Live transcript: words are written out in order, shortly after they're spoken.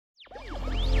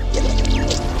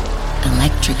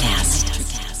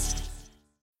Electrocast.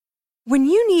 When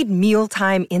you need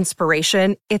mealtime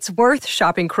inspiration, it's worth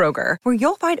shopping Kroger, where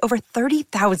you'll find over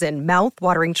 30,000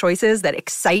 mouth-watering choices that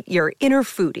excite your inner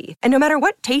foodie. And no matter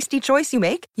what tasty choice you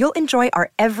make, you'll enjoy our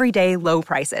everyday low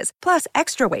prices, plus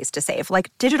extra ways to save,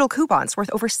 like digital coupons worth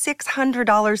over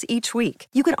 $600 each week.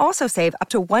 You can also save up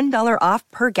to $1 off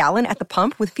per gallon at the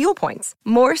pump with fuel points.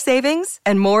 More savings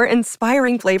and more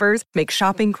inspiring flavors make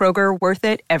shopping Kroger worth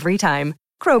it every time.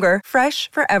 Kroger, fresh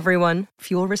for everyone.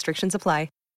 Fuel restrictions apply.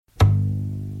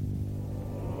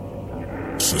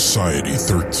 Society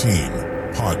 13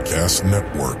 Podcast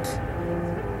Network.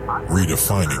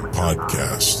 Redefining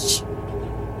podcasts.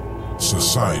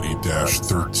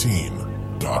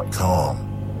 Society-13.com.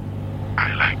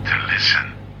 I like to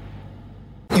listen.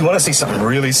 You want to see something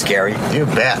really scary? You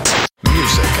bet.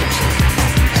 Music,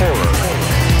 horror,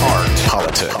 art,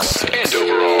 politics, And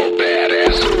overall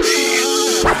badassery.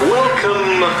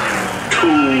 Welcome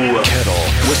to Kettle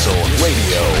Whistle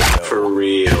Radio. For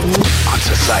Real On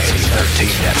Society 13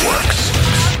 Networks.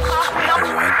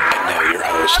 Everyone, and now your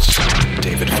hosts,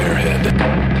 David Fairhead.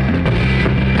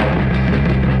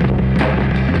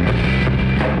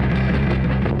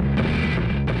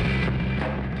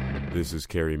 This is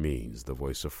Carrie Means, the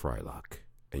voice of Frylock,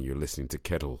 and you're listening to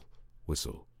Kettle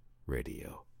Whistle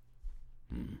Radio.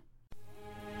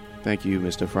 Thank you,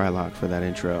 Mr. Frylock, for that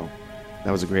intro.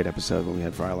 That was a great episode when we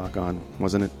had Frylock on,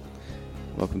 wasn't it?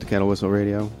 Welcome to Kettle Whistle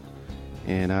Radio.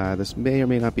 And this may or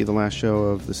may not be the last show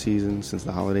of the season since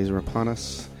the holidays are upon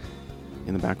us.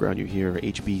 In the background, you hear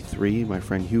HB3, my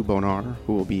friend Hugh Bonar,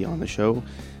 who will be on the show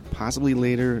possibly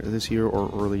later this year or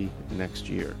early next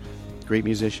year. Great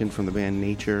musician from the band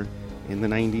Nature in the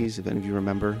 90s, if any of you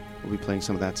remember. We'll be playing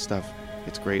some of that stuff.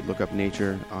 It's great. Look up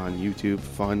Nature on YouTube.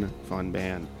 Fun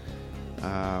band.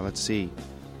 Let's see.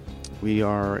 We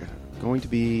are going to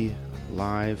be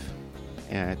live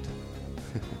at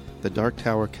the Dark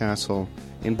Tower Castle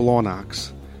in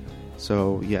Blawnox.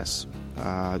 So, yes,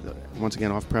 once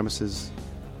again, off premises.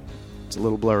 It's a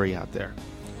little blurry out there.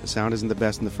 The sound isn't the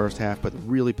best in the first half, but it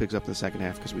really picks up in the second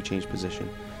half because we changed position.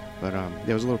 But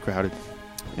it was a little crowded.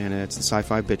 And it's the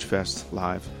Sci-Fi Bitch Fest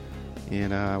live.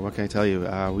 And what can I tell you?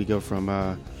 We go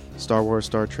from Star Wars,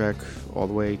 Star Trek, all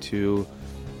the way to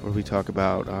where we talk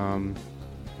about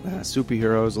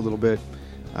superheroes a little bit,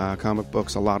 comic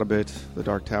books a lot of it, the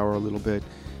Dark Tower a little bit,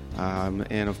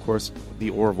 and of course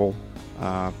the Orville,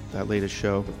 that latest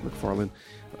show with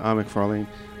McFarlane.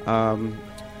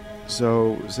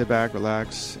 So sit back,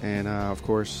 relax, and of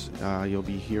course you'll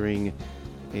be hearing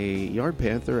a Yard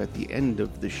Panther at the end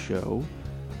of the show.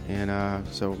 And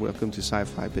so welcome to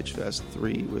Sci-Fi Bitch Fest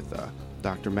 3 with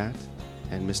Dr. Matt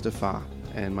and Mr. Fa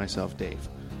and myself, Dave.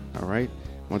 All right.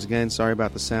 Once again, sorry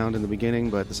about the sound in the beginning,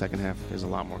 but the second half is a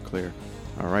lot more clear.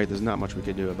 All right. There's not much we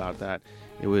could do about that.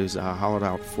 It was a hollowed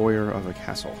out foyer of a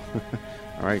castle.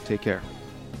 All right. Take care.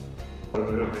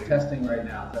 Testing right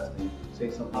now. Testing.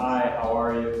 Say something. Hi. How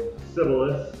are you?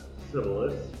 Syphilis.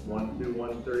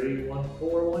 1213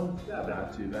 1417.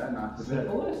 Not too bad. Not too bad.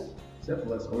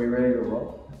 Syphilis? Are we ready to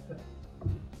roll?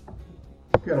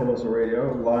 Kettle Whistle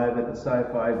Radio, live at the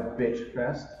Sci-Fi Bitch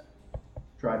Fest.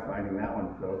 Try finding that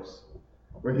one, folks.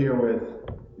 We're here with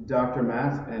Dr.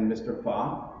 Matt and Mr.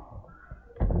 Fa.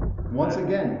 Once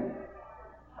again.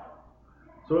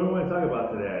 So what do we want to talk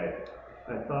about today?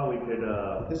 I thought we could...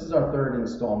 This is our third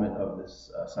installment of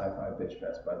this Sci-Fi Bitch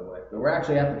Fest, by the way. But we're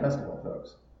actually at the festival,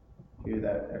 folks. Hear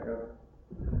that echo?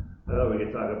 I thought we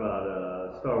could talk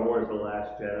about Star Wars The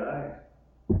Last Jedi.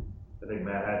 I think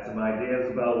Matt had some ideas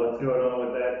about what's going on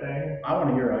with that thing. I want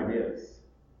to hear ideas.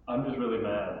 I'm just really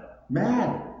mad.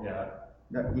 Mad? Yeah.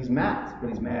 No, he's mad, but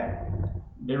he's mad.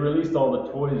 They released all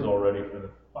the toys already for the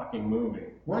fucking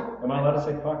movie. What? Am I allowed to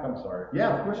say fuck? I'm sorry.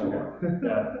 Yeah, of course you are.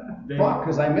 Yeah. Fuck,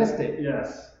 because I missed it.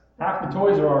 Yes. Half the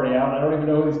toys are already out. I don't even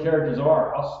know who these characters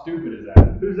are. How stupid is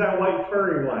that? Who's that white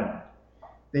furry one?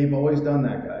 They've always done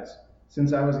that, guys.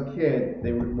 Since I was a kid,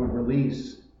 they would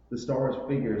release the Star Wars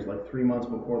figures like 3 months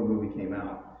before the movie came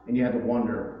out. And you had to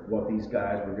wonder what these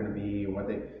guys were going to be and what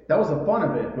they... That was the fun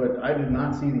of it, but I did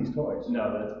not see these toys.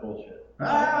 No, that's bullshit.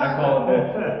 Ah! I call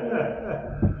it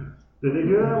bullshit. Did they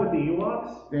do that with the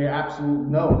Ewoks? They absolutely...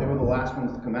 No, they were the last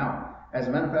ones to come out. As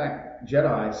a matter of fact,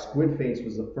 Jedi, Squid Face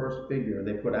was the first figure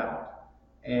they put out.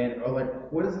 And are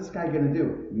like, what is this guy going to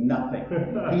do? Nothing.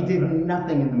 He did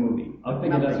nothing in the movie. I'm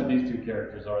thinking that's what these two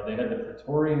characters are. They had the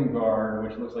Praetorian Guard,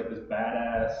 which looks like this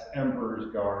badass Emperor's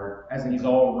Guard. As in he's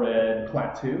all red.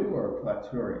 Plateau or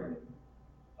Praetorian?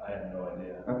 I have no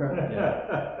idea. Okay.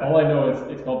 Yeah. All I know is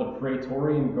it's called the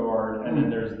Praetorian Guard, and then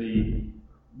there's the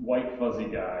white fuzzy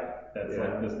guy. that's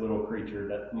like this little creature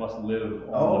that must live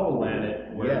on the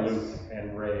planet where Luke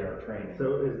and Rey are training.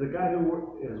 So is the guy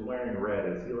who is wearing red,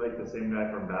 is he like the same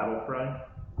guy from Battlefront?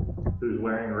 Who's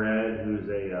wearing red, who's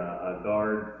a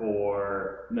guard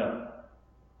for... No,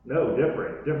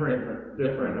 different.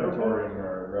 Praetorian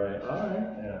guard, right? All right.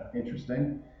 Yeah.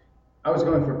 Interesting. I was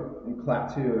going for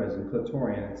Klaatu as in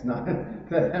Clitorian. It's not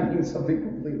that means something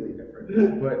completely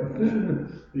different. But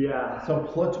yeah. So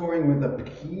Clitorian with a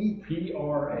P?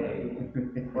 P-R-A.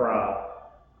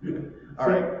 All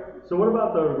right. So what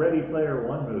about the Ready Player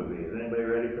One movie? Is anybody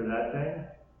ready for that thing?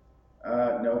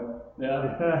 No.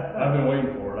 Yeah. I've been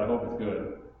waiting for it. I hope it's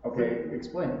good. Okay,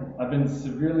 explain. I've been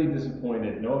severely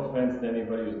disappointed. No offense to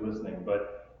anybody who's listening,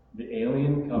 but the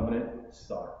Alien Covenant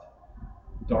sucked.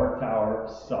 Dark Tower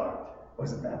sucked.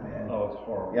 Was it that bad? Oh, it's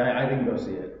horrible. Yeah, I didn't go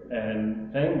see it.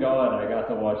 And thank God I got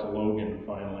to watch Logan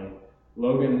finally.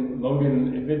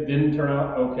 Logan, if it didn't turn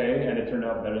out okay, and it turned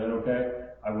out better than okay,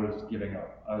 I was giving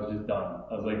up. I was just done.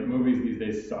 I was like, movies these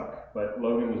days suck. But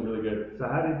Logan was really good. So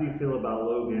how did you feel about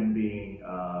Logan being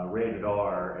rated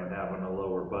R and having a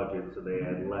lower budget so they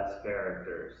had less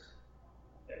characters?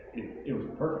 It was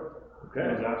perfect. Okay.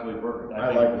 It was absolutely perfect. I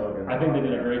like Logan. I think they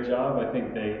did a great job. I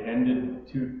think they ended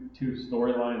two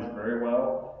storylines very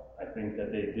well. I think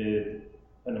that they did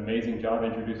an amazing job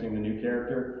introducing the new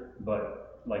character.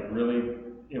 But like really,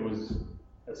 it was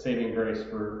a saving grace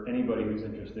for anybody who's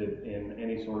interested in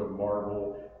any sort of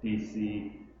Marvel,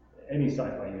 DC, any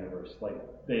sci-fi universe. Like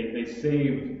they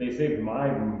saved my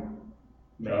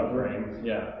mainframe.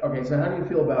 Yeah. Okay, so how do you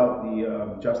feel about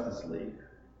the Justice League?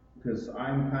 Because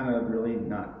I'm kind of really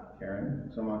not caring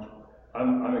so much.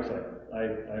 I'm excited.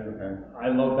 I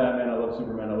love Batman. I love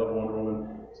Superman. I love Wonder Woman.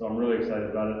 So I'm really excited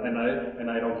about it. And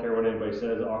I don't care what anybody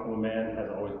says. Aquaman has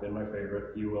always been my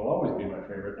favorite. He will always be my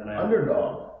favorite. And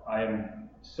Underdog. I am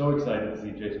so excited to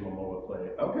see Jason Momoa play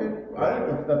it. Okay. I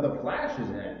like that the Flash is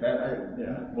in it.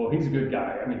 Yeah. Well, he's a good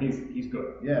guy. I mean, he's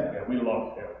good. Yeah. We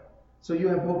love him. So you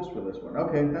have hopes for this one.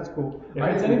 Okay, that's cool. If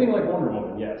it's anything like Wonder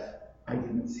Woman, yes. I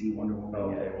didn't see Wonder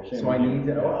Woman yet. Well, shame so I on you. need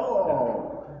to.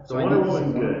 Oh. So Wonder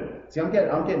Woman's good. See, I'm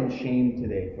getting shamed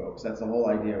today, folks. That's the whole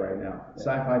idea right now. Yeah.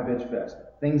 Sci-fi bitch fest.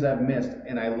 Things I've missed,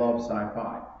 and I love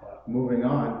sci-fi. Yeah. Moving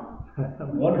on.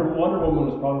 Wonder Woman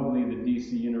was probably the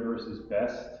DC Universe's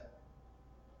best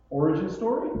origin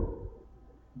story.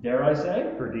 Dare I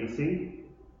say? For DC?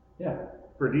 Yeah.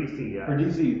 For DC, yeah. For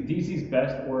DC's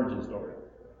best origin story.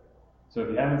 So if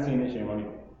you haven't seen it, shame on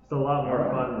you. It's a lot more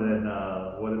fun than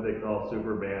what did they call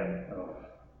Superman? Oh.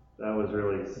 That was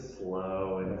really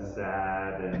slow and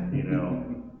sad, and you know,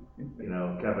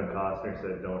 Kevin Costner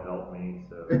said, "Don't help me."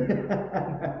 So.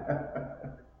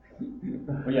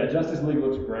 But yeah, Justice League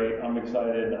looks great. I'm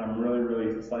excited. I'm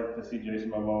really psyched to see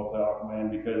Jason Momoa play Aquaman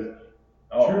because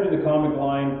true to the comic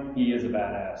line, he is a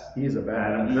badass. He is a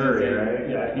badass. Right?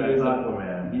 Yeah, he That's is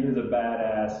Aquaman. He is a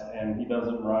badass, and he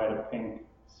doesn't ride a pink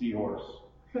seahorse.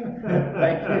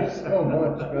 Thank you so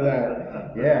much for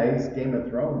that. Yeah, he's Game of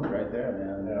Thrones right there,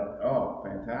 man. Yeah. Oh,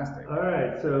 fantastic. All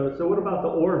right, so what about the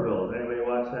Orville? Anybody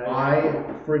watch that?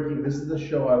 This is the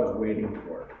show I was waiting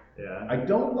for. Yeah. I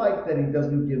don't like that he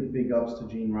doesn't give big ups to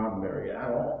Gene Roddenberry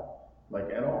at all.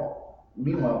 Like, at all.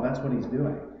 Meanwhile, that's what he's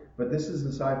doing. But this is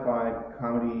the sci-fi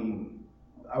comedy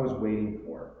I was waiting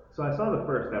for. So I saw the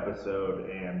first episode,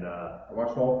 and I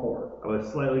watched all 4. I was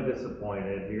slightly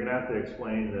disappointed. You're going to have to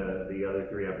explain the other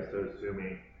 3 episodes to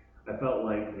me. I felt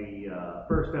like the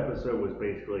first episode was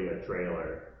basically a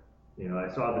trailer. You know, I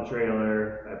saw the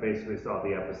trailer, I basically saw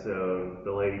the episode,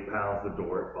 the lady pounds the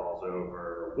door, it falls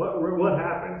over. What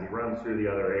happens? He runs through the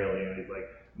other alien, he's like,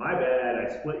 my bad, I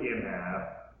split you in half.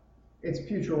 It's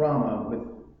Futurama with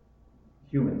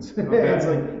humans. Okay. It's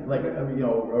like a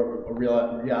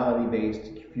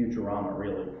reality-based Futurama,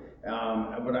 really.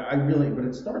 But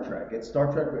it's Star Trek. It's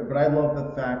Star Trek. But I love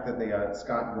the fact that they got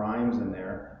Scott Grimes in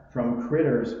there from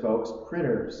Critters, folks.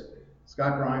 Critters.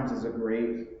 Scott Grimes is a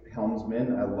great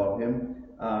helmsman. I love him.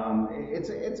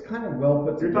 It's kind of well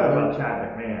put together. You're talking about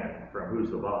Chad McMahon from Who's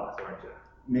the Boss, aren't you?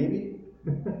 Maybe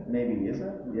is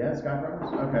it? Yeah, Scott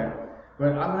Grimes. Okay,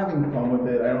 but I'm having fun with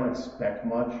it. I don't expect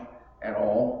much at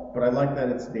all, but I like that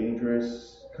it's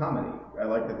dangerous comedy. I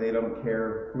like that they don't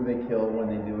care who they kill when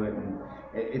they do it, and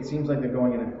it seems like they're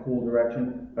going in a cool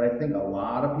direction, but I think a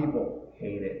lot of people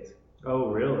hate it. Oh,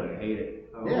 really? Hate it.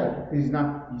 Oh. Yeah, he's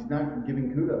not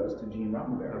giving kudos to Gene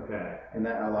Roddenberry. Okay. And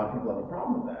that a lot of people have a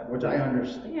problem with that, which I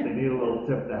understand. They need a little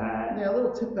tip the hat. Yeah, a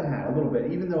little tip the hat, a little bit.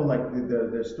 Even though like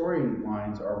the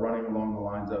storylines are running along the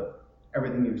lines of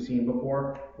everything you've seen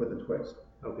before with a twist.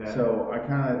 Okay. So I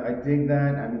dig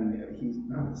that. I mean,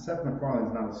 Seth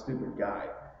MacFarlane's not a stupid guy.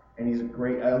 And he's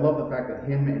great. I love the fact that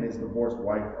him and his divorced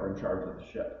wife are in charge of the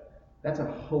ship. That's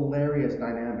a hilarious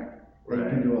dynamic that you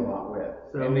can do a lot with.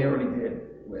 And they already did.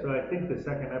 So I think the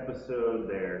second episode,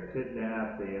 they're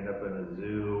kidnapped, they end up in a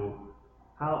zoo.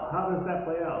 How does that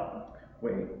play out?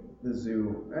 Wait, the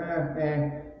zoo.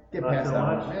 Get Not past so that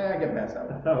much? one. Get past that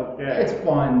one. Okay. It's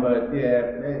fun, but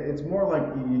it's more like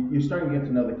you're starting to get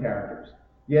to know the characters.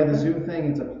 Yeah, the zoo thing,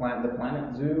 it's the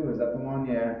Planet Zoo, is that the one?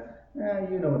 Yeah,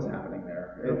 you know what's happening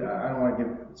there. I don't want to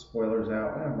give spoilers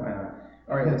out. Why not?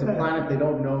 All right, it's a planet. They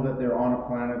don't know that they're on a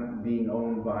planet being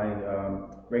owned by,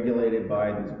 regulated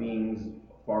by these beings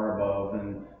far above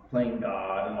and playing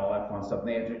God and all that fun stuff.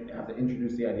 They have to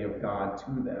introduce the idea of God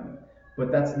to them. But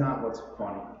that's not what's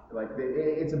funny. Like,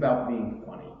 it's about being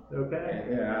funny. Okay.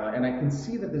 And I can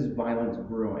see that there's violence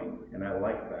brewing, and I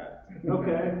like that.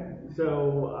 Okay.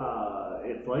 So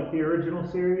it's like the original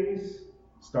series?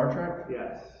 Star Trek?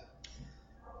 Yes.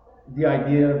 The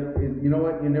idea is, you know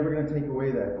what, you're never going to take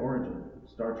away that origin.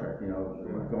 Star Trek,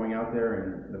 going out there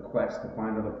and the quest to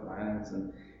find other planets,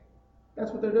 and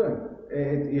that's what they're doing.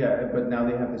 But now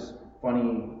they have this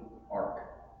funny arc.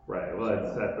 Right, well,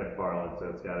 it's Seth MacFarlane, so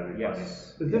it's got to be funny.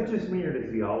 Is it just me, or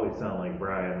does he always sound like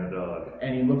Brian the dog?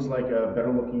 And he looks like a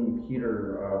better-looking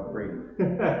Peter Brady. He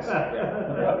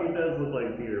does look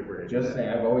like Peter Brady. Just saying,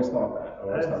 I've always thought that.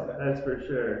 That's for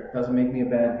sure. Doesn't make me a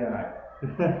bad guy.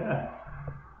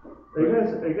 Are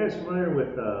you guys familiar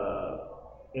with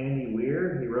Andy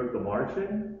Weir? He wrote The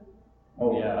Martian.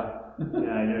 Oh yeah.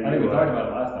 Yeah, I know. I think we talked about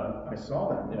it last time. I saw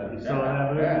that. Yeah. You saw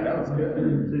that movie? Yeah, that was good.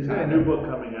 So he's got a new book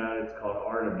coming out. It's called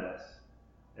Artemis.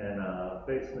 And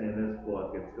basically in this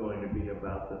book, it's going to be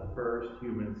about the first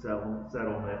human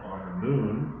settlement on the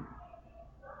moon.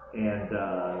 And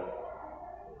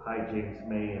hijinks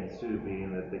may ensue,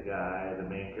 being that the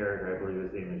main character, I believe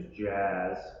his name is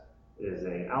Jazz, is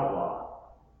a outlaw.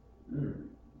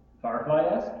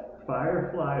 Firefly-esque?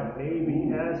 Firefly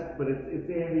maybe-esque, but it's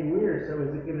Andy Weir, so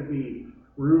is it going to be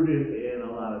rooted in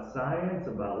a lot of science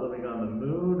about living on the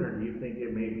moon, or do you think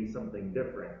it may be something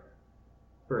different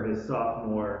for his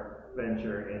sophomore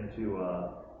venture in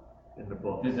the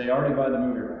book? Did they already buy the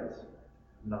movie rights?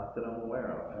 Not that I'm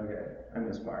aware of. Okay, I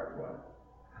miss Firefly.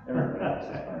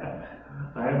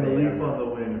 I am the leaf on the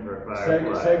wind for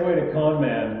Firefly. Segue to Con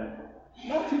Man.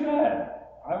 Not too bad.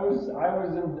 I was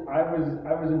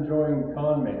enjoying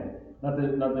Con Man. Not to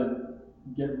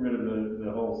get rid of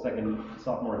the whole second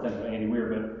sophomore attempt at Andy Weir,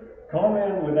 but Con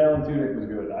Man with Alan Tudyk was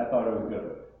good. I thought it was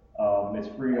good.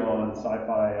 It's free on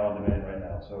Sci-Fi on demand right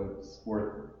now, so it's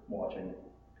worth watching.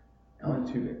 Alan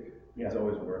Tudyk. Yeah. It's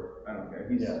always worth. I don't care.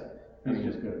 He's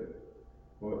just good.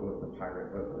 With the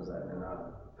pirate, what was that? And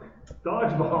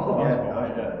Dodgeball.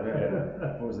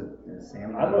 Yeah. What was it?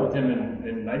 Sam? I loved him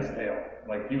in Knight's Tale.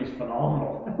 Like, he was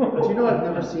phenomenal. But you know, I've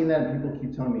never seen that, and people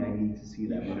keep telling me I need to see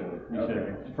that. You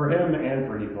should. For him and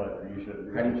for Heath Ledger, you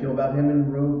should. How do you feel about him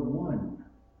in Rogue One?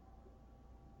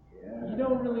 Yeah. You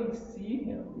don't really see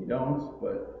him. You don't,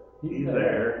 but he's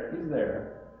there. He's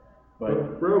there.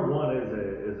 But Rogue One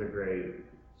is a great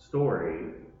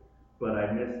story, but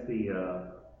I missed the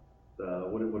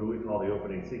what do we call the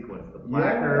opening sequence? The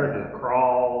placard, the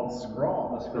crawl,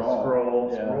 scroll.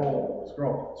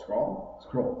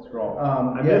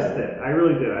 I missed it. I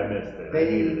really did. I missed it. I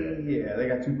needed it. Yeah, they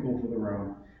got too cool for the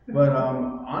room. But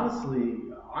honestly,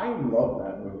 I love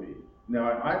that movie.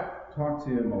 Now, I've talked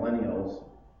to millennials.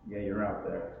 Yeah, you're out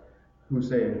there, who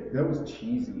say that was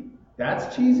cheesy.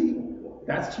 That's cheesy.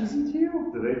 That's cheesy to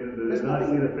you? Did they not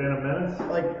see The Phantom Menace?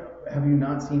 Like, have you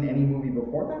not seen any movie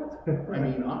before that? I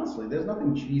mean, honestly, there's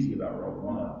nothing cheesy about Rogue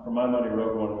One. For my money,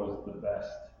 Rogue One was the best.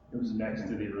 It was next to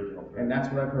the original. And that's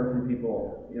what I've heard from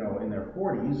people, in their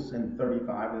 40s, and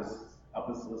 35 is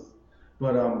opposites.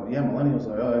 But millennials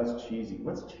are like, oh, that's cheesy.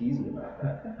 What's cheesy about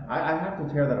that? I have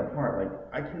to tear that apart. Like,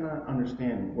 I cannot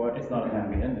understand what. It's not a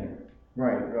happy ending.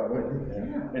 Right.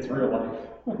 It's real life.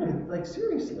 Like,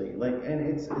 seriously. And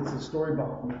it's a story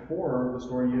before the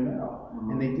story you know.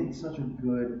 Mm-hmm. And they did such a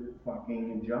good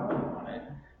fucking job on it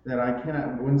that I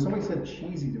cannot. When somebody said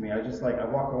cheesy to me, I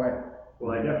walk away.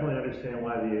 Well, I definitely understand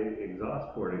why the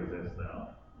exhaust port exists now.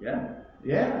 Yeah.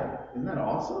 Isn't that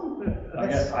awesome?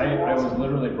 I was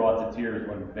literally brought to tears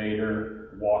when Vader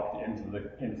walked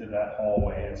into that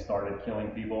hallway and started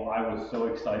killing people. I was so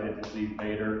excited to see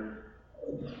Vader.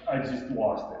 I just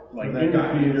lost it. Like, in the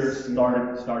theater,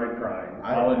 started crying.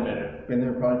 I'll admit it. Been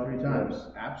there probably 3 times.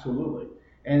 Absolutely.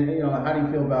 And how do you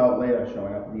feel about Leia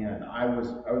showing up at the end? I was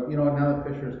now that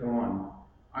Fisher's gone,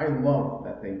 I love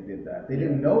that they did that. They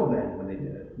didn't know then when they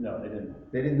did it. No, they didn't.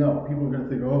 They didn't know. People were going to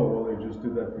think, oh, well, they just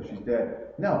did that because she's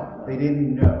dead. No, they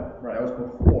didn't know. Right. That was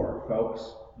before,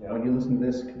 folks. Yeah. When you listen to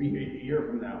this, it could be a year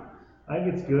from now. I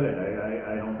think it's good.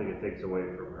 I don't think it takes away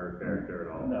from her character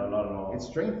at all. No, not at all. It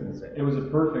strengthens it. It was a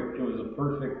perfect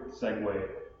segue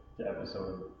to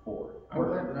episode 4.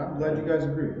 I'm glad you guys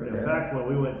agree. In fact, when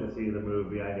we went to see the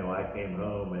movie, I know I came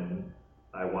home and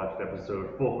I watched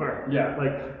episode 4. Yeah.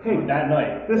 Like, hey, that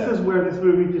night. This is where this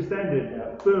movie just ended.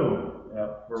 Yeah. Boom. Yeah.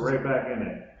 We're right back in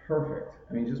it. Perfect.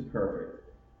 I mean, just perfect.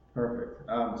 Perfect.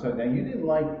 So now you didn't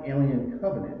like Alien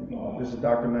Covenant. This is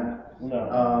Dr. Matt.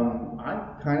 No.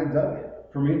 I kind of dug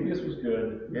it. Prometheus was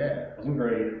good. Yeah. It wasn't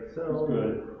great. It was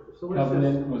good. So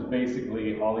Covenant was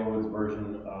basically Hollywood's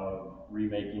version of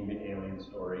remaking the Alien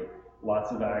story.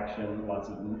 Lots of action, lots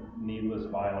of needless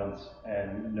violence,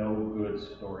 and no good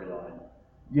storyline.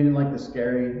 You didn't like the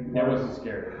scary? It wasn't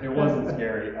scary. It wasn't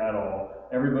scary at all.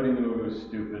 Everybody in the movie was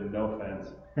stupid, no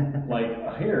offense.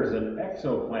 Like, here's an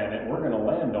exoplanet we're going to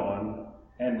land on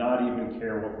and not even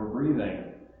care what we're breathing.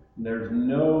 There's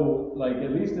no, like,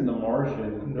 at least in The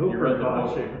Martian, no if you read the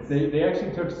book, precautions. they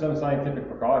actually took some scientific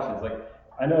precautions. Like,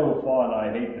 I know Flaw and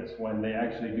I hate this when they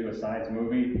actually do a science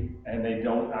movie and they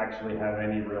don't actually have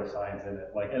any real science in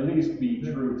it. Like, at least be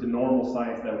true to normal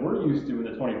science that we're used to in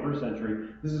the 21st century.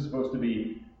 This is supposed to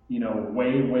be, you know,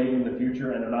 way, way in the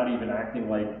future, and they're not even acting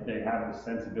like they have the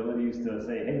sensibilities to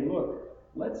say, hey, look,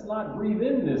 let's not breathe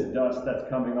in this dust that's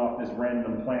coming off this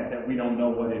random plant that we don't know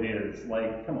what it is.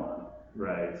 Like, come on.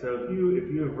 Right. So if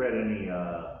you have read any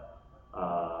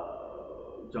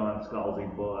John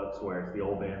Scalzi books where it's the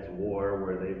Old Man's War,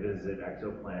 where they visit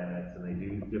exoplanets and they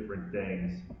do different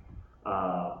things,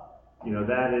 you know,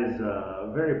 that is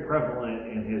very prevalent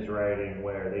in his writing,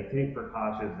 where they take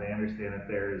precautions. They understand that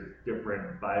there's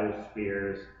different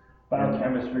biospheres,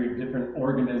 Biochemistry, different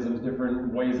organisms,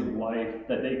 different ways of life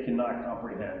that they cannot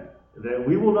comprehend. that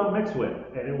we will not mix with,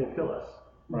 and it will kill us.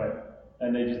 Right.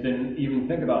 And they just didn't even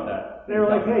think about that. They were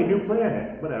like, hey, new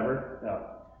planet, whatever. Yeah.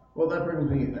 Well, that brings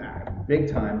me,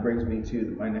 big time, brings me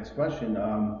to my next question.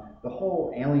 The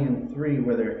whole Alien 3,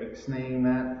 where they're ixnaying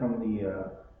that from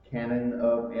the canon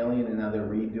of Alien, and now they're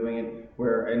redoing it,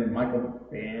 and Michael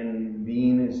Van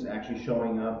Veen is actually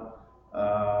showing up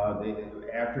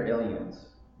after Aliens,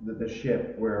 the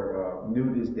ship where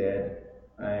Newt is dead,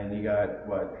 and you got,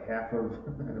 half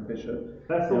of Bishop?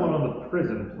 That's the one on the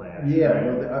prison planet. Yeah,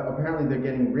 right? well, apparently they're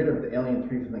getting rid of the Alien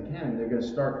 3 from the canon. They're going to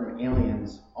start from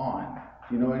Aliens on.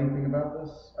 Do you know anything about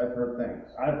this? I've heard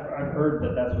things. I've heard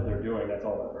that that's what they're doing. That's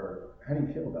all I've heard. How do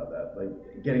you feel about that?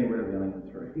 Like, getting rid of Alien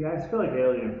 3? Yeah, I just feel like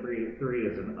Alien 3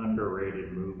 is an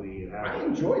underrated movie. I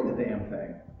enjoyed the damn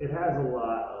thing. It has a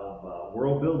lot of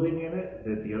world building in it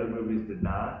that the other movies did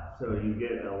not. So you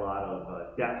get a lot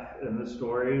of depth in the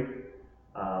story.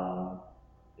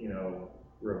 You know,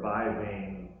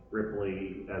 reviving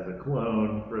Ripley as a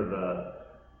clone for the,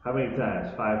 how many times?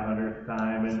 500th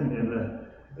time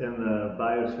in the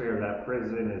biosphere of that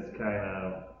prison is kind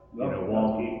of, you know,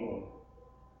 wonky.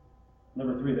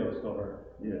 Number 3, that was still her.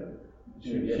 Yeah.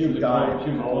 She was died.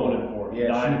 She was a clone in 4. Yeah,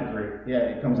 died in 3. Yeah,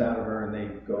 it comes out of her and they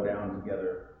go down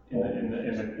together.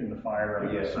 In the fire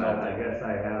of Yeah, the smelting. I guess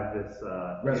I have this.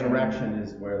 Resurrection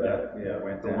is where that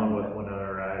went the down. one with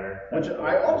Winona Ryder. Which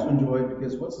I also enjoyed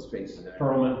because what's his face is in it?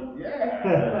 Perlman.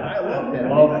 Yeah, I love him.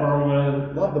 Love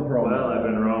Perlman. Love the Perlman. Well, I've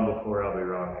been wrong before. I'll be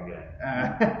wrong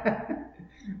again.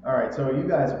 All right, so you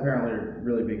guys apparently are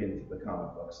really big into the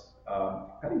comic books.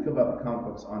 How do you feel about the comic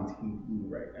books on TV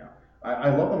right now? I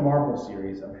love the Marvel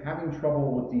series. I'm having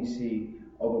trouble with DC,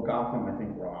 although Gotham, I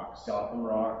think, rocks. Gotham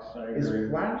rocks. I agree. Is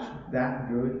Flash that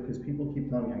good? Because people keep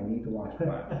telling me I need to watch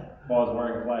Flash. Paul's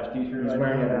wearing a Flash t-shirt. He's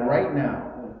wearing it right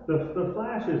now. The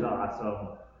Flash is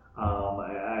awesome.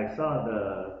 I saw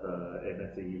and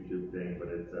it's a YouTube thing, but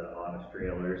it's Honest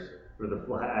Trailers for the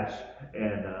Flash,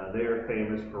 and they're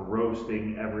famous for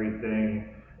roasting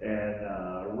everything.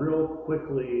 And real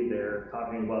quickly, they're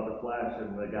talking about the Flash,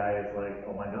 and the guy is like,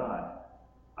 "Oh my God,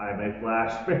 I'm a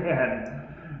Flash fan.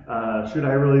 Should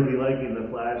I really be liking the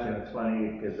Flash?" And it's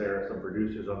funny because there are some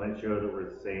producers on that show that were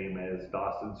the same as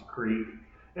Dawson's Creek.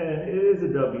 And it is a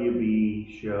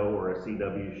WB show or a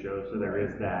CW show, so there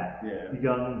is that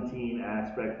young teen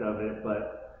aspect of it.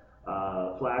 But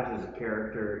Flash as a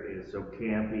character is so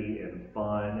campy and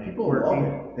fun. People love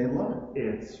it. They love it.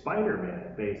 It's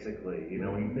Spider-Man, basically. You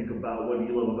know, when you think about what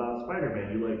you love about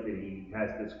Spider-Man, you like that he has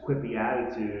this quippy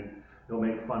attitude. He'll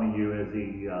make fun of you as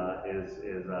he is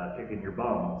kicking your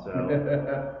bum. So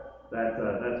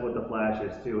that's what the Flash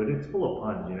is too. And it's full of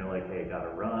puns. You know, like, hey,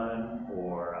 gotta run,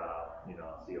 or you know,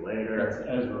 see you later. That's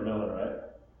Ezra Miller,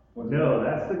 right? No,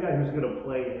 that's the guy who's going to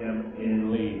play him in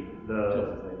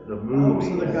the movie.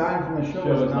 Oh, so the guy from the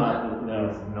show is not. No,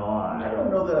 it's not. I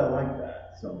don't know that I like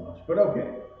that so much, but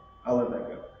okay, I'll let that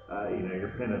go.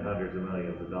 you're pinning hundreds of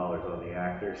millions of dollars on the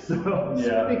actors. So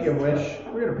Yeah. Speaking of which,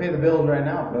 we're going to pay the bills right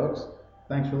now, folks.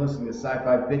 Thanks for listening to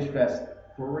Sci-Fi Bitch Fest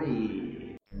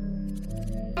 3.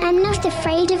 I'm not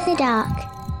afraid of the dark,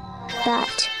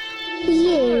 but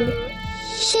you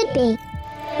should be.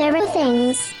 There are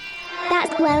things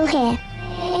that dwell here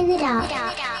in the dark.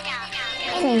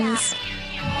 Things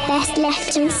best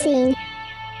left unseen.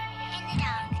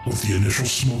 With the initial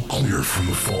smoke cleared from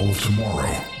the fall of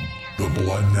tomorrow, the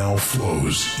blood now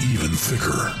flows even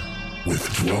thicker with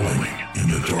dwelling in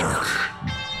the dark.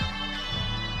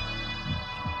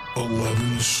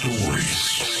 11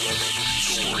 stories.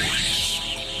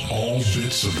 All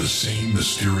bits of the same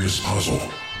mysterious puzzle,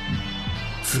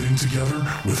 fitting together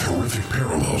with horrific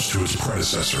parallels to its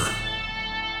predecessor.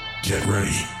 Get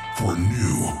ready for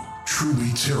new,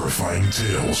 truly terrifying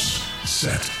tales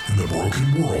set in the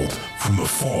broken world from the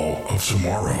fall of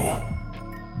tomorrow.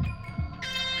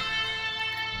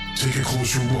 Take a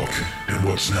closer look at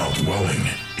what's now dwelling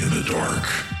in the dark.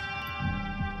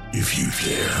 If you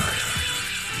dare.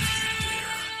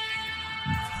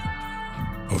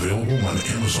 Available on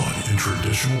Amazon in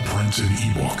traditional print and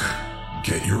ebook.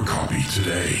 Get your copy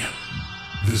today.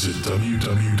 Visit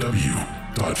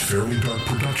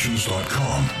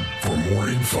www.fairlydarkproductions.com for more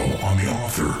info on the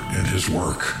author and his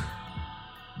work.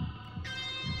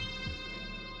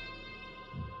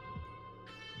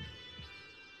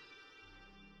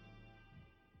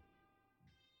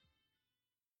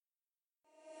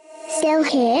 Still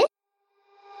here?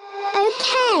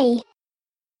 Okay.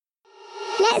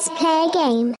 Let's play a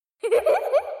game.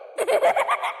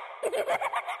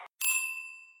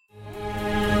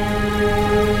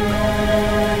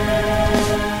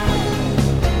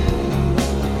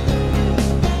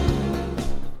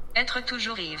 Être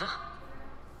toujours ivre.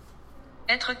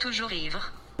 Être toujours ivre.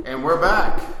 And we're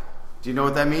back. Do you know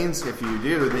what that means? If you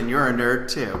do, then you're a nerd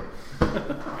too.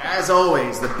 As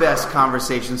always, the best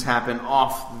conversations happen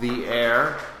off the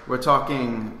air. We're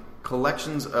talking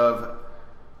collections of,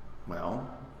 well...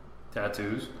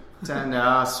 Tattoos.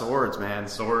 Swords, man.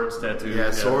 Swords, tattoos.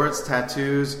 Yeah, swords,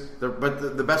 tattoos.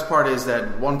 But the best part is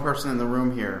that one person in the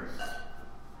room here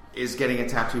is getting a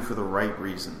tattoo for the right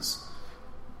reasons.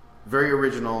 Very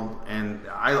original, and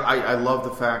I love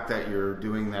the fact that you're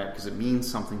doing that because it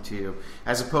means something to you,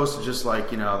 as opposed to just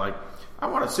like I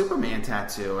want a Superman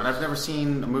tattoo, and I've never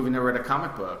seen a movie, never read a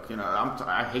comic book.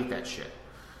 I hate that shit.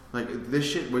 Like this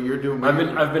shit, what you're doing.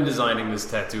 I've been designing this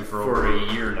tattoo for over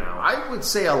a year now. I would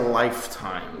say a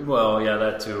lifetime. Well, yeah,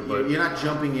 that too. But you're not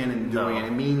jumping in and doing it.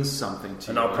 It means something to you.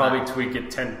 And I'll probably tweak it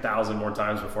 10,000 more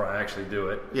times before I actually do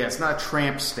it. Yeah, it's not a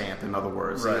tramp stamp. In other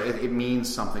words, right. It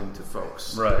means something to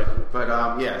folks. Right. But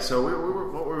yeah. So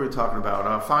what were we talking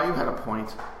about? Fa, you had a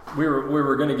point. We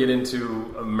were going to get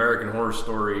into American Horror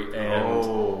Story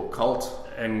and cult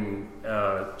and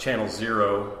Channel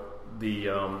Zero.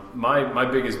 My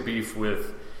biggest beef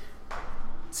with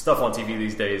stuff on TV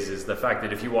these days is the fact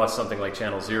that if you watch something like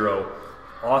Channel Zero,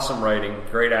 awesome writing,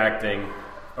 great acting,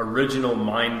 original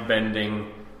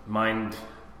mind-bending, mind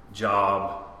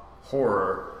job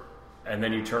horror, and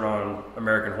then you turn on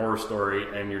American Horror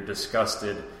Story and you're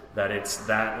disgusted that it's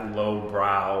that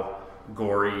low-brow,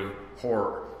 gory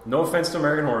horror. No offense to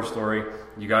American Horror Story.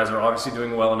 You guys are obviously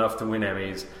doing well enough to win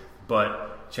Emmys,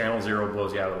 but Channel Zero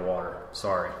blows you out of the water.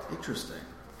 Sorry. Interesting.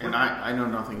 And I know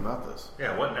nothing about this.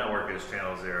 Yeah, what network is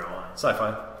Channel Zero on?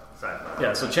 Sci-Fi. Sci-Fi.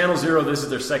 Yeah, so Channel Zero, this is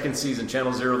their second season.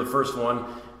 Channel Zero, the first one,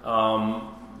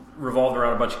 revolved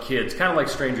around a bunch of kids. Kind of like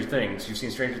Stranger Things. You've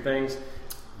seen Stranger Things?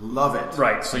 Love it.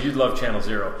 Right, so you'd love Channel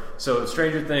Zero. So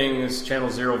Stranger Things,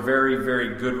 Channel Zero, very,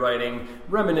 very good writing.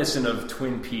 Reminiscent of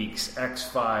Twin Peaks,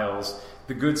 X-Files,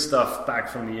 the good stuff back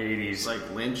from the 80s. Like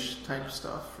Lynch type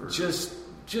stuff? Or?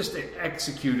 Just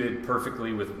executed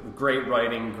perfectly with great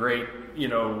writing, great,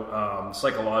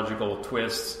 psychological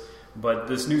twists. But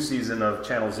this new season of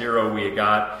Channel Zero, we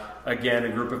got, again, a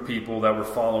group of people that we're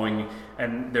following,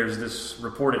 and there's this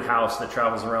reported house that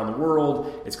travels around the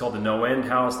world. It's called the No End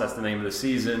House. That's the name of the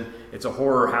season. It's a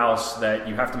horror house that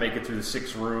you have to make it through the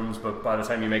 6 rooms, but by the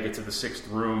time you make it to the 6th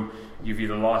room, you've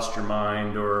either lost your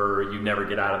mind or you never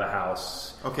get out of the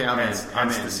house. Okay, I'm in.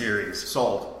 The series.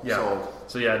 Sold. Yeah. Sold.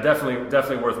 So yeah,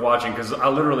 definitely worth watching, because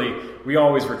we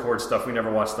always record stuff. We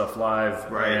never watch stuff live.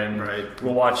 Right.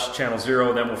 We'll watch Channel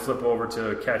Zero, then we'll flip over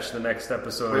to catch the next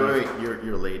episode. Wait.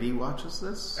 Your lady watches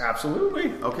this?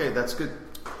 Absolutely. Okay, that's good.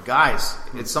 Guys,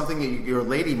 it's something that your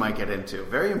lady might get into.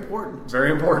 Very important.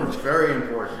 Very important. Very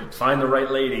important. Find the right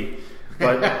lady.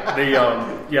 But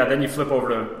then you flip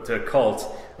over to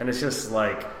Cult, and it's just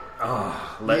like,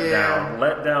 Let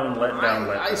down.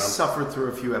 I suffered through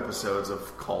a few episodes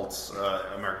of Cult's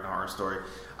American Horror Story.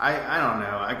 I don't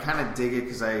know. I kind of dig it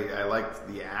because I liked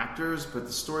the actors, but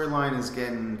the storyline is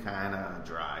getting kind of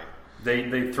dry.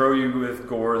 They throw you with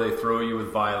gore, they throw you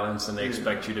with violence, and they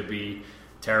expect you to be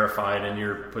terrified, and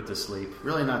you're put to sleep.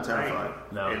 Really not terrified.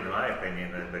 No. In my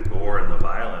opinion, the gore and the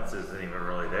violence isn't even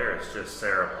really there. It's just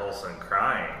Sarah Paulson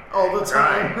crying. All the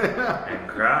time. and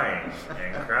crying.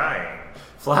 And crying.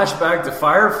 Flashback to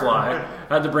Firefly.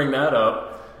 Had to bring that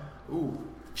up. Ooh.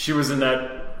 She was in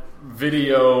that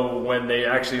video when they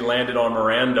actually landed on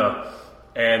Miranda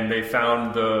and they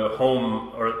found the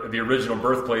home or the original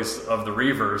birthplace of the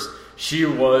Reavers. She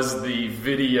was the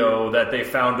video that they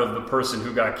found of the person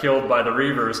who got killed by the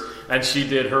Reavers, and she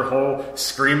did her whole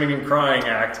screaming and crying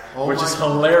act, which is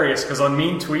hilarious because on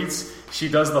Mean Tweets she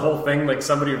does the whole thing like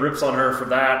somebody rips on her for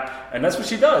that, and that's what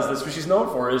she does. That's what she's known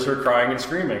for, is her crying and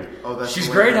screaming. She's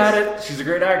great at it. She's a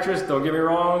great actress, don't get me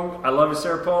wrong. I love you,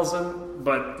 Sarah Paulson.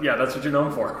 But yeah, that's what you're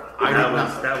known for.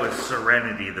 That was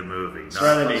Serenity, the movie.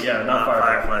 Not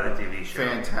Firefly, the TV show.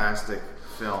 Fantastic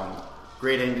film.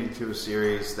 Great ending to a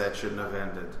series that shouldn't have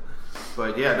ended.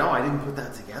 But yeah, no, I didn't put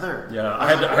that together. Yeah, I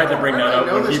had to bring that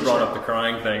up when he brought up the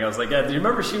crying thing. I was like, yeah, do you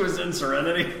remember she was in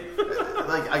Serenity?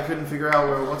 Like, I couldn't figure out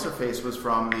where What's Her Face was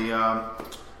from.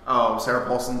 Sarah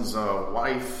Paulson's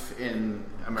wife in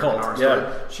American Horror Story.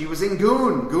 Yeah. She was in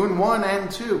Goon 1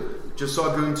 and 2. Just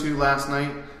saw Goon 2 last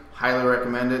night. Highly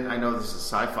recommend it. I know this is a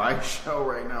sci-fi show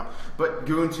right now, but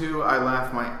Goon 2, I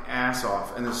laughed my ass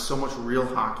off, and there's so much real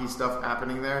hockey stuff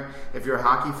happening there. If you're a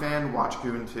hockey fan, watch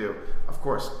Goon 2. Of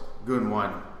course, Goon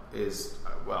 1 is,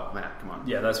 Matt, come on.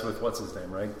 Yeah, that's with, what's his name,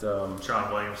 right?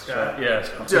 Sean William Scott. Yeah.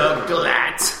 Doug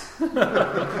Glatt.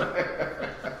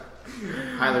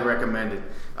 Highly recommended.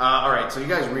 All right, so you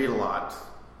guys read a lot.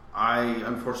 I,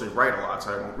 unfortunately, write a lot,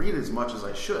 so I won't read as much as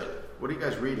I should. What are you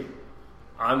guys reading?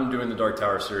 I'm doing the Dark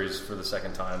Tower series for the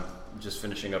second time, just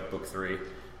finishing up book 3.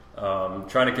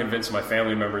 Trying to convince my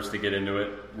family members to get into it,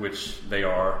 which they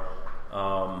are.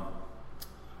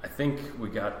 I think we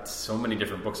got so many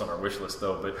different books on our wish list,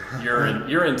 though. But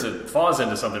Faw's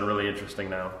into something really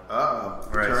interesting now.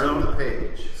 Right, turn the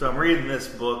page. So I'm reading this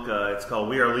book. It's called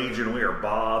We Are Legion, We Are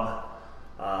Bob.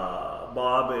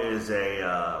 Bob is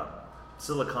a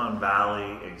Silicon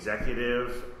Valley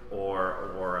executive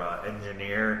or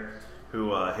engineer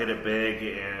who hit it big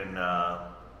and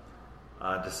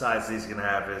decides he's going to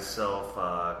have himself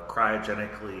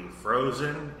cryogenically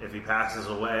frozen if he passes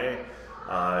away.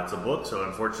 It's a book, so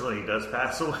unfortunately he does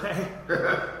pass away.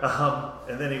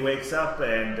 And then he wakes up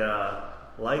and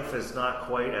life is not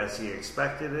quite as he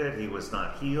expected it. He was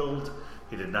not healed.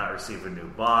 He did not receive a new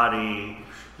body.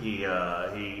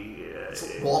 It's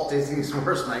Walt Disney's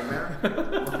worst nightmare.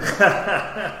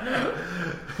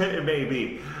 It may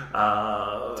be.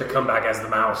 To come back as the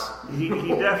mouse. He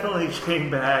definitely came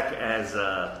back as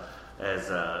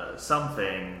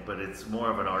something, but it's more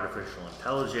of an artificial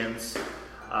intelligence.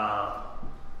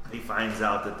 He finds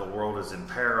out that the world is in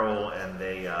peril, and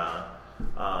they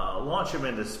launch him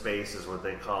into space, is what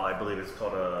they call. I believe it's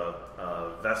called a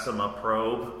Vecima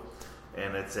probe,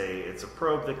 and it's a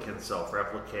probe that can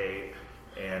self-replicate.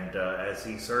 And as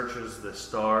he searches the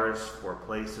stars for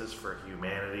places for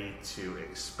humanity to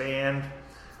expand,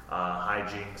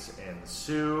 hijinks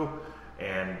ensue,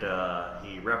 and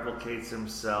he replicates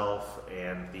himself.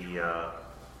 And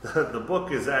the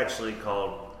book is actually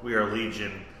called We Are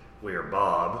Legion, We Are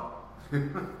Bob.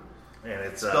 And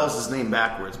it spells his name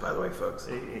backwards, by the way, folks.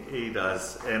 He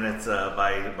does, and it's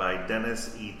by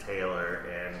Dennis E. Taylor.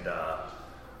 And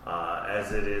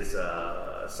as it is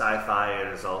sci-fi, it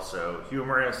is also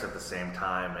humorous at the same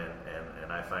time,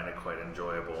 and I find it quite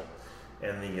enjoyable.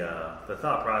 And the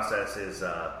thought process is,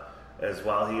 as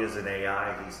while he is an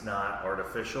AI, he's not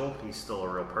artificial. He's still a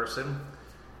real person.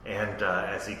 And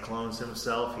as he clones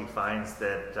himself, he finds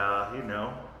that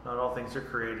not all things are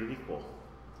created equal.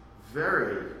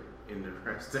 Very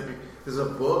interesting. Is it a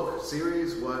book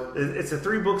series? What? It's a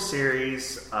 3-book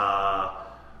series.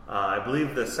 I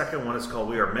believe the second one is called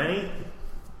We Are Many,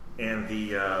 and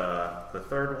the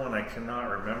third one I cannot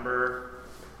remember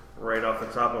right off the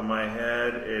top of my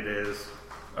head. It is.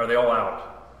 Are they all out?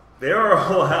 They are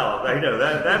all out. I know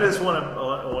that is one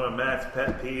of Matt's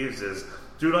pet peeves is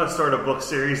do not start a book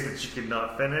series that you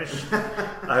cannot finish.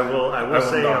 I will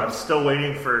say not. I'm still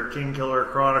waiting for King Killer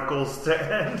Chronicles to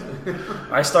end.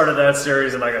 I started that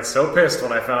series and I got so pissed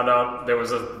when I found out there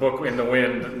was a book in the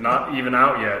wind not even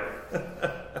out yet.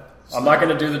 I'm not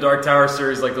going to do the Dark Tower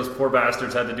series like those poor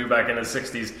bastards had to do back in the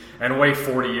 60s and wait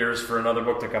 40 years for another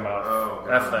book to come out.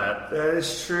 F that. That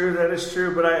is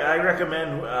true. But I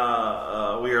recommend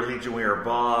We Are Legion, We Are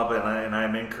Bob, and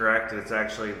I'm incorrect. It's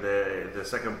actually the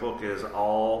second book is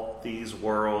All These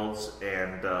Worlds,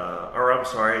 and or I'm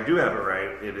sorry, I do have it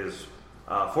right. It is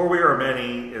For We Are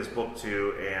Many is book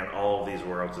 2, and All of These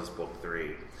Worlds is book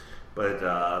 3. But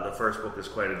the first book is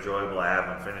quite enjoyable. I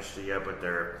haven't finished it yet, but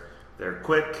they're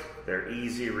quick, they're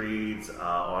easy reads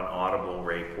on Audible.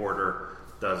 Ray Porter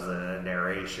does the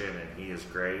narration, and he is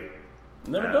great.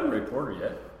 Never done Ray Porter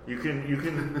yet. You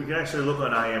can actually look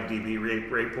on IMDb.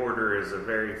 Ray Porter is a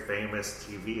very famous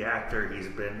TV actor. He's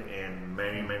been in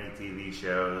many TV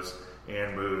shows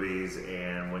and movies,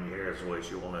 and when you hear his voice,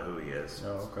 you will know who he is.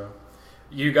 Oh, okay.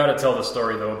 You got to tell the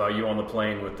story though about you on the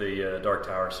plane with the Dark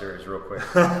Tower series, real quick.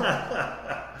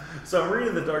 So I'm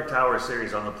reading the Dark Tower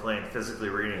series on the plane, physically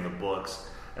reading the books,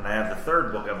 and I have the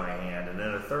third book in my hand. And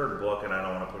then the third book, and I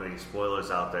don't want to put any spoilers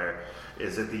out there,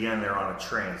 is at the end they're on a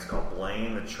train. It's called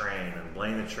Blaine the Train, and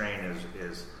Blaine the Train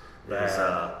is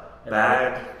a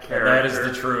bad character. And that is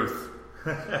the truth.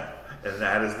 And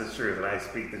that is the truth, and I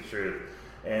speak the truth.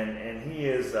 And he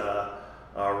is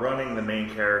running the main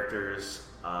characters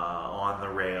on the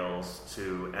rails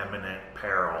to imminent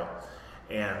peril,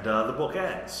 and the book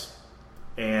ends.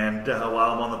 And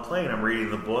while I'm on the plane, I'm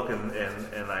reading the book,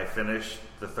 and I finish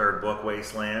the third book,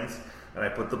 Wastelands, and I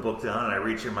put the book down, and I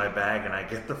reach in my bag, and I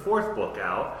get the fourth book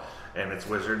out, and it's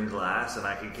Wizard and Glass, and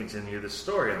I can continue the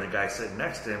story. And the guy sitting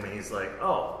next to him, and he's like,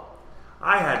 "Oh,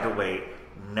 I had to wait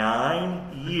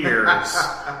 9 years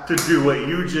to do what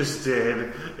you just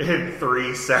did in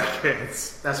 3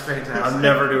 seconds. That's fantastic. I'm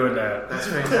never doing that. That's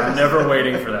fantastic. I'm never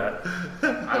waiting for that.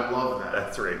 I love that.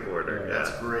 That's Ray Porter. Yeah,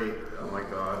 that's great. Oh my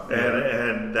god.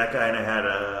 And that guy and I had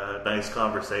a nice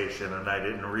conversation, and I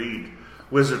didn't read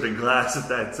Wizard and Glass at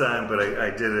that time, but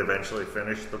I did eventually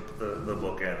finish the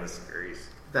book and the series.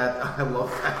 I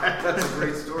love that. That's a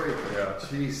great story. Yeah.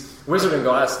 Jeez. Wizard and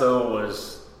Glass though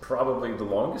was probably the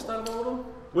longest out of all of them.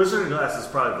 Wizard and Glass is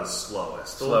probably the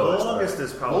slowest. The longest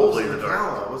is probably the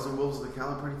Dark. Wasn't Wolves of the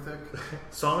Cala pretty thick?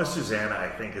 Song of Susanna, I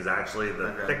think, is actually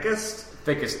the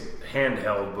thickest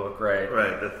handheld book, right?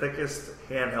 Right, the thickest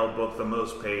handheld book, the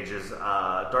most pages.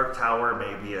 Dark Tower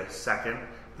may be a second,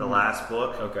 the last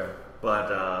book. Okay. But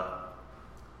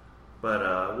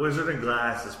Wizard and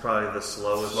Glass is probably the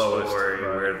slowest story,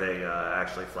 right, where they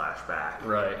actually flash back.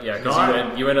 Right, yeah,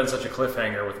 because you end on such a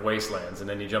cliffhanger with Wastelands, and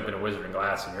then you jump into Wizard and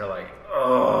Glass, and you're like,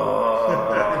 oh.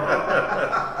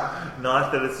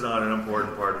 Not that it's not an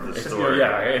important part of the story.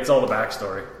 Yeah, it's all the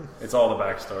backstory. It's all the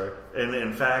backstory. And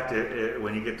in fact,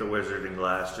 when you get to Wizard and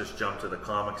Glass, just jump to the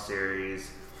comic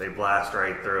series. They blast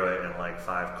right through it in like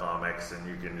 5 comics, and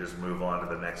you can just move on to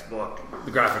the next book.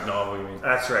 The graphic novel, you mean?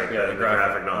 That's right. Yeah, the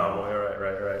graphic novel.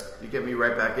 Right. You get me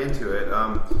right back into it.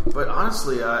 But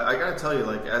honestly, I got to tell you,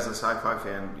 like as a sci-fi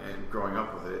fan and growing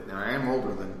up with it, and I am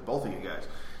older than both of you guys,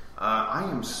 I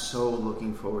am so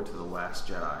looking forward to The Last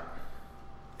Jedi.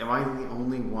 Am I the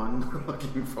only one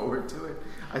looking forward to it?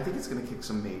 I think it's going to kick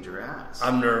some major ass.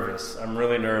 I'm nervous. I'm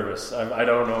really nervous. I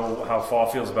don't know how Fall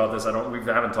feels about this. We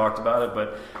haven't talked about it,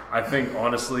 but I think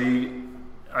honestly,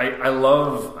 I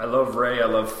love Rey. I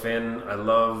love Finn. I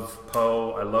love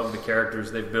Poe. I love the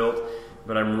characters they've built,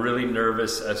 but I'm really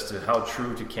nervous as to how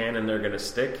true to canon they're going to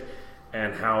stick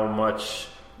and how much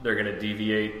they're going to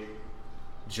deviate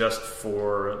just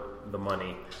for the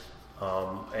money.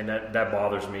 And that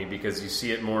bothers me because you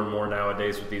see it more and more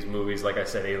nowadays with these movies. Like I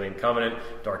said, Alien Covenant,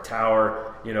 Dark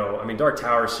Tower. Dark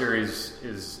Tower series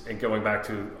is, and going back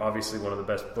to obviously one of the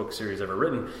best book series ever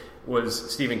written,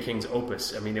 was Stephen King's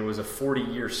opus. I mean, it was a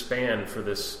 40-year span for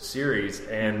this series,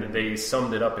 and they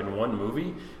summed it up in one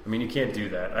movie. I mean, you can't do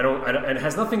that. And it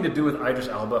has nothing to do with Idris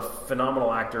Elba,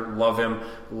 phenomenal actor, love him,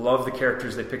 love the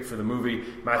characters they picked for the movie.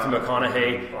 Matthew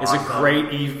McConaughey is a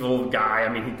great evil guy. I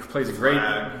mean, he plays a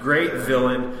great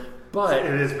villain, but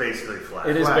it is basically Flag.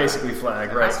 It is basically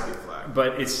Flag, right? It has to be Flag.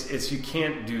 But it's you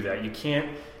can't do that. You can't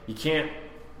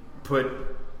put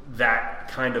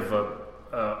that kind of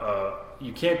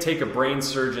you can't take a brain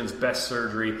surgeon's best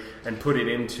surgery and put it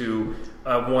into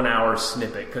a 1-hour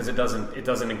snippet because it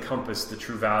doesn't encompass the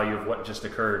true value of what just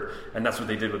occurred. And that's what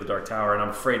they did with the Dark Tower, and I'm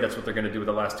afraid that's what they're going to do with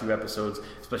the last 2 episodes,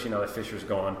 especially now that Fisher's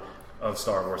gone, of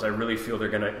Star Wars. I really feel they're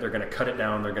gonna cut it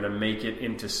down. They're gonna make it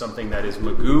into something that is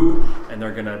Magoo, and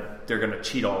they're gonna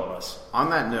cheat all of us. On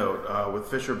that note, with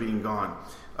Fisher being gone,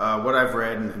 what I've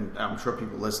read, and I'm sure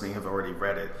people listening have already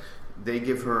read it, they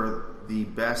give her the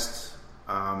best.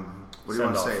 What do you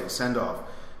want to say? Send-off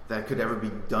that could ever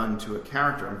be done to a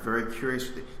character. I'm very curious.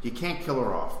 You can't kill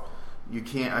her off, You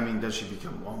can't. I mean, does she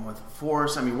become one with the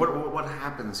Force? I mean, what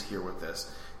happens here with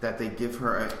this? That they give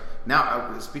her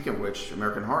now. Speaking of which,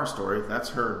 American Horror Story. That's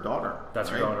her daughter. That's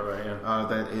her daughter, right? Yeah.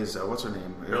 That is what's her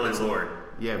name? Billy Lord.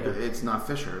 Yeah, but it's not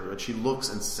Fisher. But she looks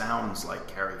and sounds like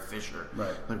Carrie Fisher.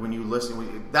 Right. Like when you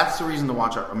listen, that's the reason to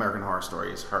watch American Horror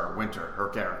Story is her, Winter, her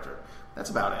character.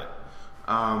 That's about it.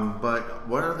 But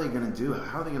what are they going to do?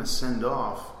 How are they going to send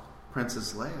off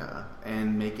Princess Leia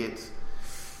and make it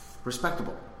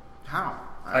respectable? How?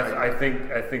 I think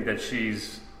that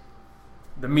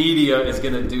the media is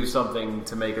going to do something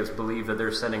to make us believe that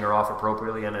they're sending her off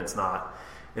appropriately, and it's not.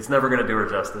 It's never going to do her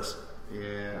justice.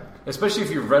 Yeah. Especially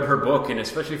if you've read her book, and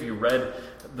especially if you read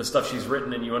the stuff she's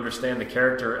written, and you understand the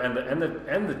character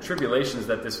and the tribulations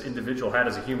that this individual had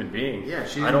as a human being. Yeah,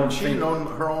 she didn't own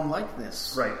her own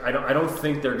likeness. Right. I don't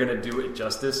think they're going to do it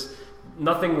justice.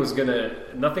 Nothing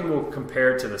will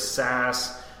compare to the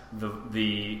sass,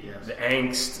 the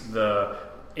angst, the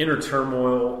inner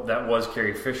turmoil that was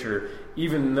Carrie Fisher.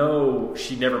 Even though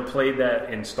she never played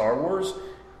that in Star Wars,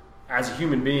 as a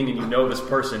human being, and you know this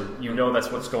person, you know that's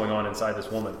what's going on inside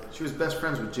this woman. She was best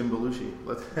friends with Jim Belushi.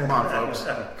 Come on, folks.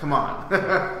 Come on.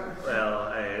 Well,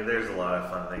 there's a lot of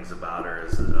fun things about her.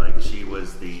 Like she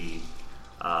was the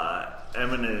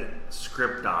eminent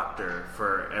script doctor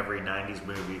for every 90s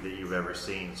movie that you've ever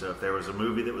seen. So if there was a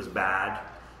movie that was bad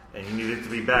and you needed it to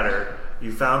be better,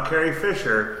 you found Carrie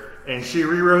Fisher and she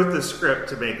rewrote the script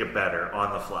to make it better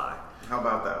on the fly. How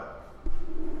about that?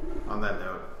 On that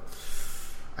note,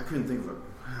 I couldn't think of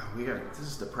it. This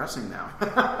is depressing now.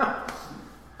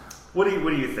 What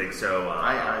do you think? So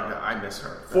I miss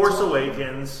her. Force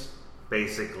Awakens,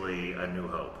 basically A New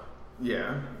Hope.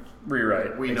 Yeah.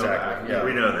 Rewrite. We know that. Yeah,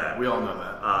 we know that. We all know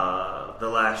that. The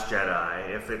Last Jedi.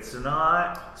 If it's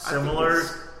not similar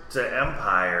to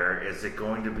Empire, is it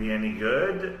going to be any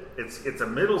good? It's a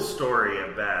middle story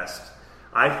at best.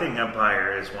 I think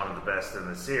Empire is one of the best in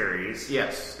the series.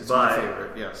 Yes, it's my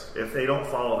favorite. Yes. If they don't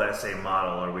follow that same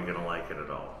model, are we going to like it at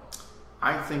all?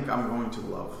 I think I'm going to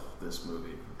love this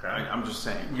movie. Okay. I'm just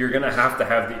saying. You're going to have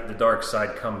the dark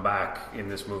side come back in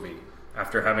this movie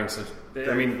after having such.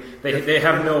 I mean, they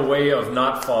have no way of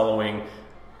not following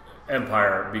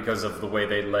Empire because of the way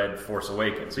they led Force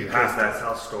Awakens. Because that's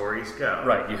how stories go.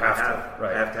 Right. You have to.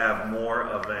 Right. Have to have more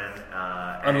of an.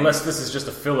 Unless this is just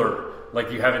a filler. Like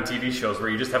you have in TV shows where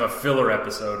you just have a filler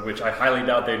episode, which I highly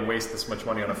doubt they'd waste this much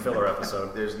money on a filler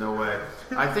episode. There's no way.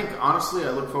 I think, honestly, I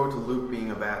look forward to Luke being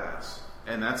a badass.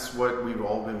 And that's what we've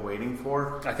all been waiting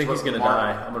for. I think he's going to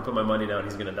die. I'm going to put my money down.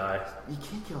 He's going to die. You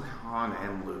can't kill Han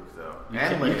and Luke, though. You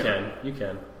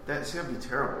can. That's going to be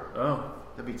terrible. Oh.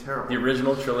 That'd be terrible. The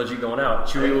original trilogy going out.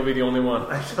 Chewie will be the only one.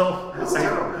 I don't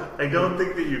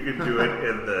think that you can do it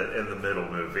in the middle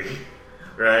movie.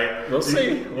 Right? We'll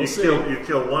see. You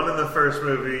kill one in the first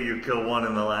movie, you kill one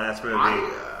in the last movie.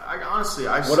 I honestly,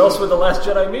 what else would The Last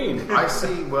Jedi mean? I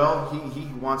see, well, he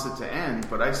wants it to end,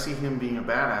 but I see him being a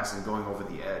badass and going over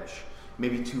the edge.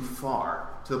 Maybe too far,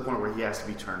 to the point where he has to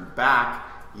be turned back,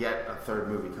 yet a third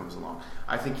movie comes along.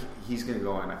 I think he's going to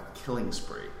go on a killing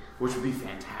spree, which would be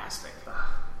fantastic.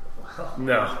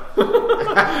 No.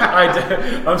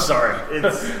 I'm sorry.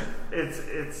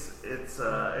 It's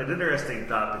an interesting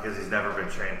thought because he's never been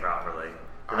trained properly.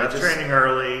 Training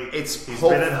early. He's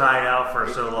been in hideout for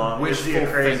so long. Is he a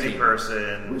crazy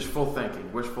person? Wishful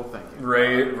thinking.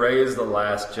 Rey is the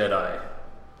last Jedi.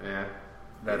 Yeah.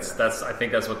 That's. I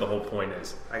think that's what the whole point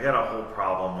is. I got a whole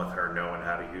problem with her knowing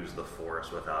how to use the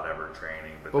Force without ever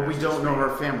training. But we don't know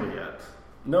her family yet.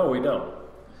 No, we don't.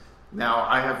 Now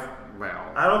I have.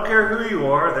 Well, I don't care who you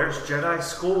are. There's Jedi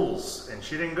schools, and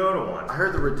she didn't go to one. I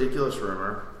heard the ridiculous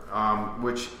rumor,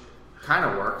 which kind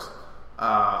of works.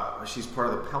 She's part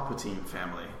of the Palpatine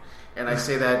family, and I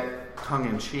say that tongue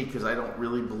in cheek because I don't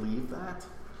really believe that.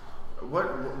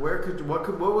 What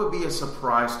would be a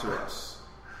surprise to us?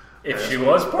 If she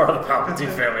was part of the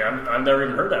Palpatine family, I've never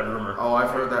even heard that rumor. Oh,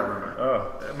 I've heard that rumor.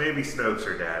 Oh, maybe Snoke's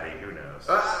her daddy. Who knows?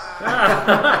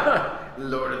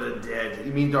 Lord of the Dead.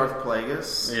 You mean Darth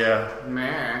Plagueis? Yeah.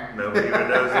 Meh. Nobody even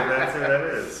knows if that's who that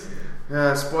is.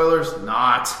 Spoilers,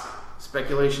 not.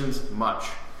 Speculations,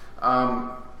 much.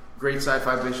 Great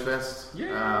Sci-Fi Bitch Fest.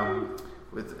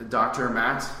 With Dr.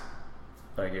 Matt.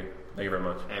 Thank you. Thank you very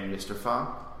much. And Mr.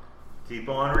 Fa. Keep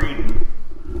on reading.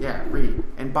 Yeah, read.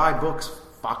 And buy books,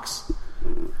 fucks.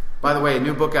 By the way, a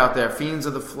new book out there, Fiends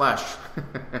of the Flesh.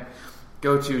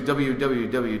 Go to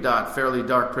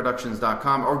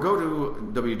www.fairlydarkproductions.com or go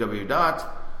to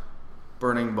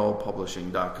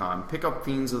www.burningbulbpublishing.com. Pick up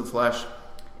Fiends of the Flesh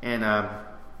and, I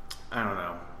don't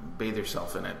know, bathe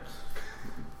yourself in it.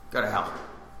 Gotta help.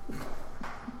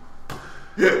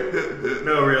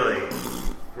 No, really.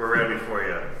 We're ready ready for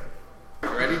you.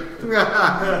 Ready?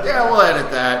 Yeah, we'll edit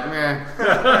that.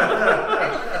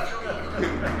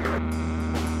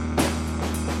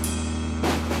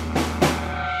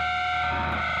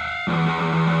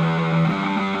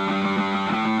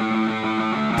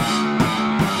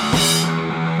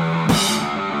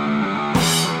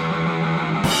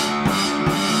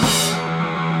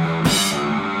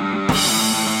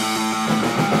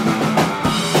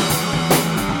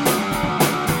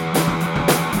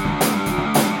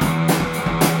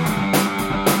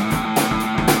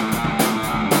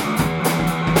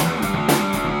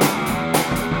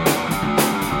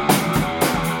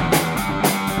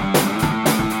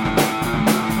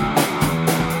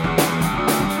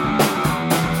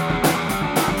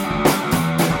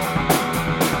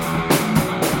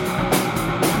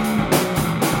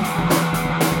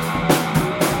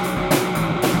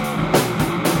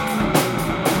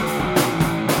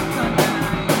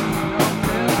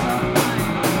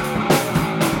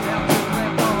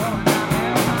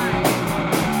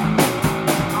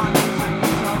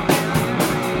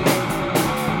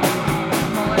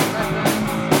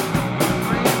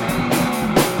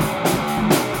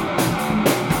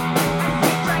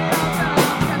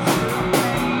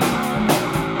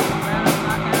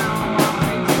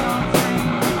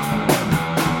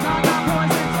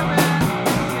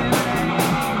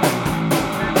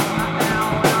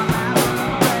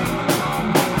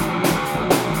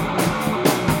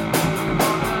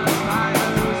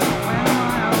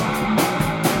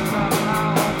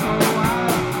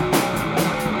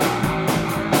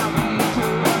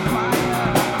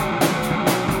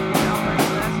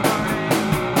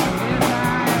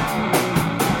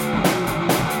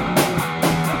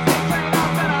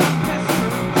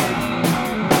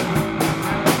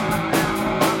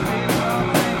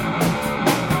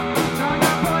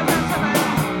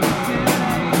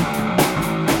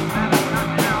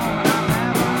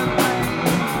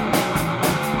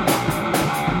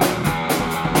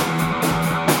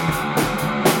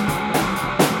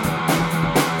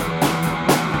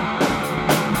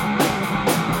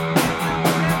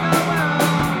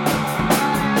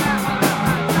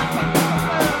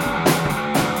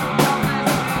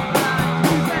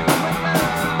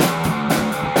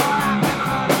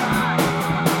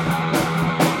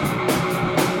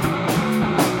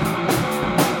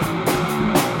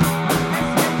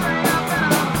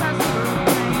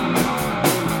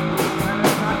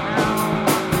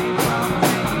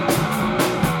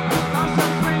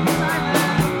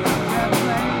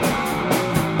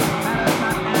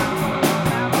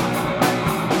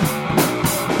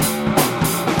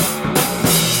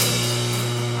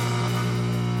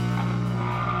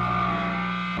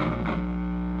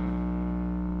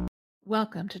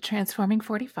 Welcome to Transforming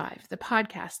 45, the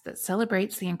podcast that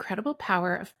celebrates the incredible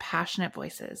power of passionate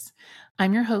voices.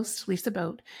 I'm your host, Lisa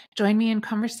Boat. Join me in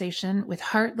conversation with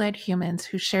heart-led humans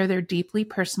who share their deeply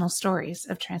personal stories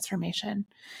of transformation.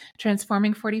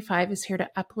 Transforming 45 is here to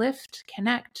uplift,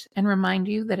 connect, and remind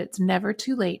you that it's never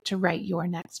too late to write your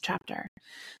next chapter.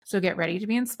 So get ready to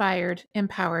be inspired,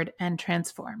 empowered, and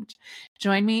transformed.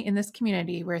 Join me in this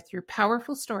community where through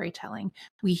powerful storytelling,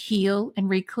 we heal and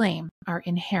reclaim our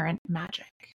inherent magic.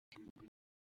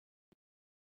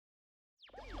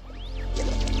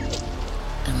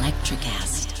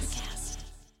 Electricast.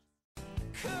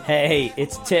 Hey,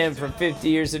 it's Tim from 50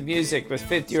 Years of Music with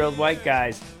 50-Year-Old White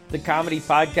Guys, the comedy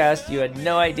podcast you had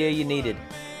no idea you needed.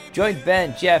 Join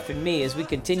Ben, Jeff, and me as we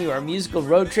continue our musical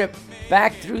road trip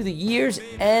back through the years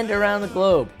and around the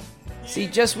globe. See,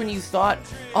 just when you thought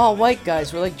all white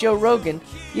guys were like Joe Rogan,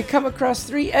 you come across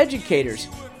three educators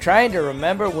trying to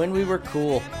remember when we were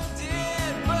cool.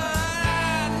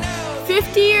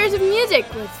 50 Years of Music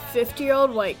with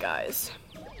 50-Year-Old White Guys.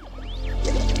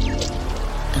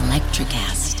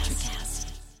 Electricast.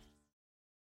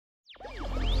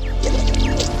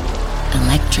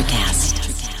 Electricast.